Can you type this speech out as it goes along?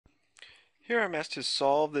Here I'm asked to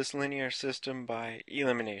solve this linear system by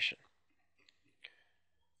elimination.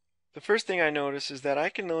 The first thing I notice is that I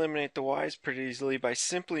can eliminate the y's pretty easily by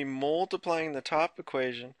simply multiplying the top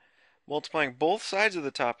equation, multiplying both sides of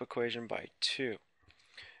the top equation by 2.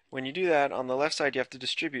 When you do that, on the left side you have to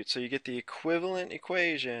distribute, so you get the equivalent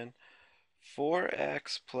equation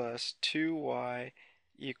 4x plus 2y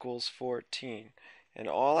equals 14. And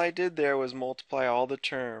all I did there was multiply all the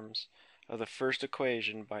terms of the first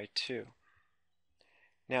equation by 2.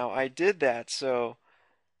 Now I did that so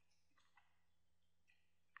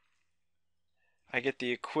I get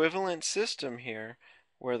the equivalent system here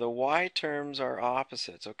where the y terms are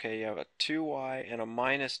opposites. Okay, you have a 2y and a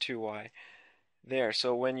minus 2y there.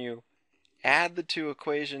 So when you add the two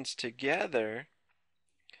equations together,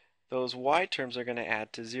 those y terms are going to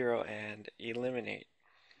add to 0 and eliminate.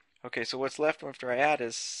 Okay, so what's left after I add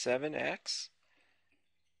is 7x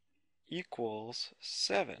equals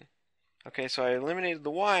 7. Okay, so I eliminated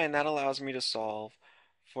the y, and that allows me to solve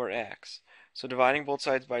for x. So dividing both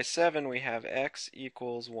sides by 7, we have x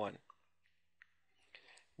equals 1.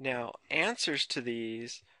 Now, answers to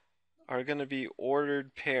these are going to be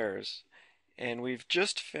ordered pairs, and we've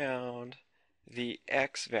just found the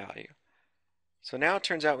x value. So now it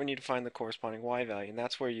turns out we need to find the corresponding y value, and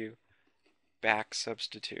that's where you back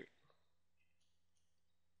substitute.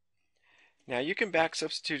 Now you can back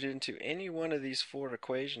substitute into any one of these 4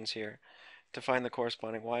 equations here to find the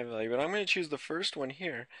corresponding y value, but I'm going to choose the first one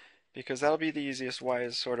here because that'll be the easiest. Y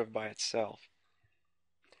is sort of by itself.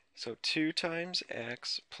 So 2 times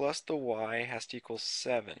x plus the y has to equal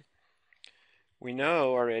 7. We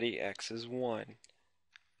know already x is 1.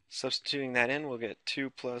 Substituting that in, we'll get 2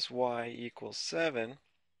 plus y equals 7.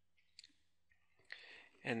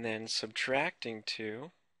 And then subtracting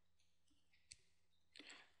 2,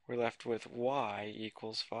 we're left with y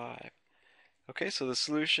equals 5. Okay, so the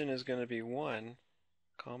solution is going to be 1,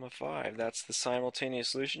 5. That's the simultaneous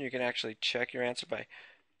solution. You can actually check your answer by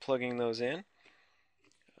plugging those in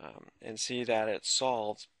and see that it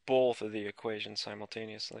solves both of the equations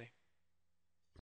simultaneously.